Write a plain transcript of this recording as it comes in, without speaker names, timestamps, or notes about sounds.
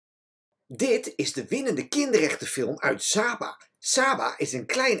Dit is de winnende kinderrechtenfilm uit Saba. Saba is een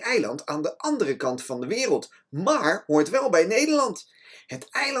klein eiland aan de andere kant van de wereld, maar hoort wel bij Nederland. Het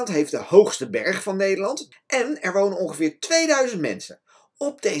eiland heeft de hoogste berg van Nederland en er wonen ongeveer 2000 mensen.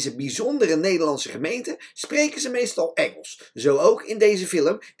 Op deze bijzondere Nederlandse gemeente spreken ze meestal Engels. Zo ook in deze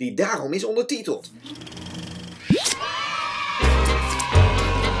film, die daarom is ondertiteld.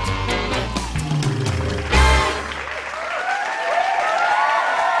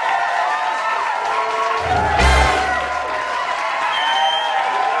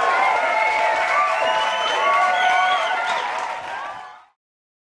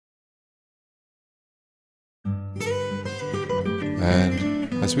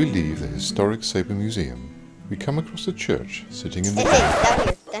 And as we leave the historic Saba Museum, we come across a church sitting in the...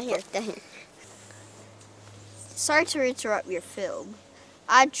 Hey, down here. Sorry to interrupt your film.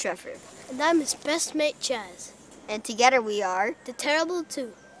 I'm Trevor. And I'm his best mate, Chaz. And together we are... The Terrible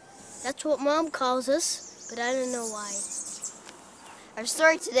Two. That's what Mom calls us, but I don't know why. Our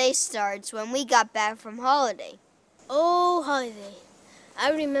story today starts when we got back from holiday. Oh, holiday. I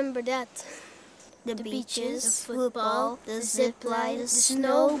remember that. The beaches, the football, the zip line, the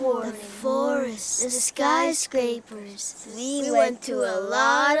snowboarding, the forest, the skyscrapers. We went to a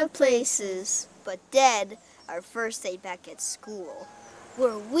lot of places. But then, our first day back at school.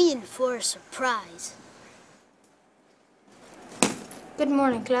 Were we in for a surprise? Good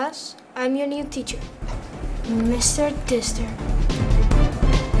morning, class. I'm your new teacher, Mr. Dister.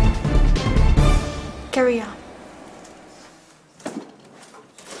 Carry on.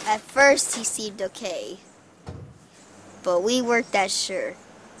 At first, he seemed okay, but we weren't that sure.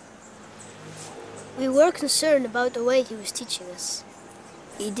 We were concerned about the way he was teaching us.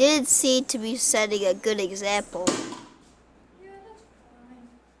 He didn't seem to be setting a good example. Yeah, that's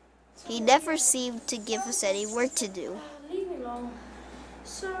fine. He never seemed to give us any work to do. Leave me alone.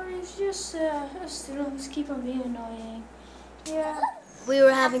 Sorry, it's just students keep on being annoying. Yeah. We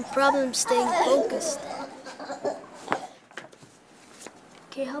were having problems staying focused.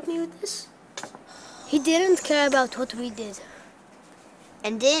 Can you help me with this? He didn't care about what we did.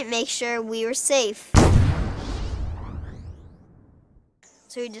 And didn't make sure we were safe.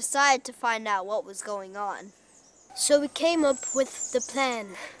 So we decided to find out what was going on. So we came up with the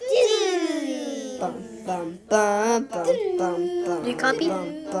plan. Do you copy?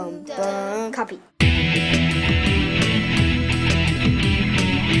 Copy.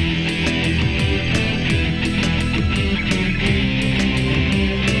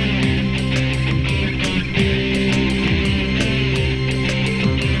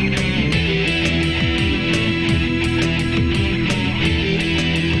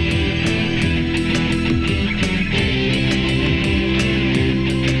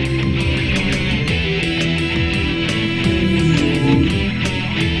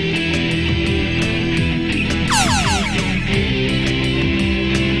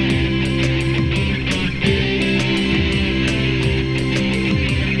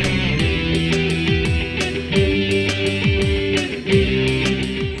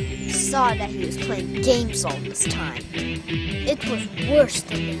 That he was playing games all this time. It was worse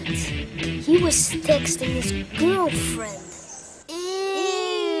than that. He was texting his girlfriend.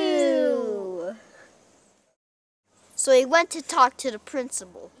 Ew! So he went to talk to the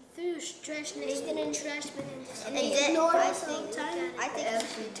principal. Threw his trash in and trash And he ignored us all the time. I think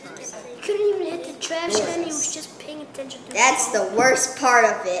every time. He couldn't even hit the trash can, he was just paying attention to That's the worst part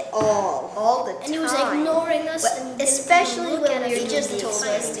of it all the time. And he was ignoring us, and especially when when he just told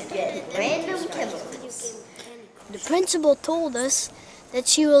us to get random chemicals. The principal told us that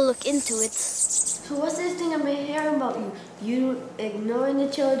she will look into it. So what's this thing I've been hearing about you? You ignoring the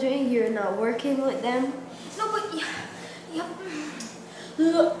children, you're not working with them? No, but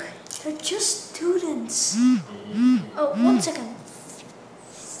look, they're just students. Oh, 1 second.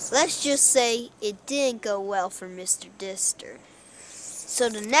 Let's just say it didn't go well for Mr. Dister. So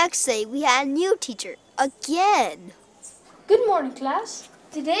the next day we had a new teacher again. Good morning, class.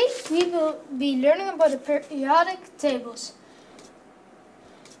 Today we will be learning about the periodic tables.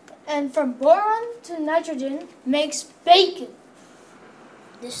 And from boron to nitrogen makes bacon.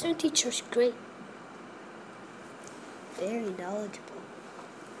 This new teacher's great. Very knowledgeable.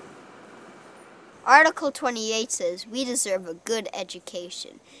 Article 28 says we deserve a good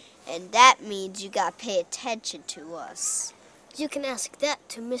education, and that means you gotta pay attention to us. You can ask that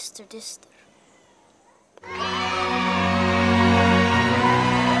to Mr. Dister.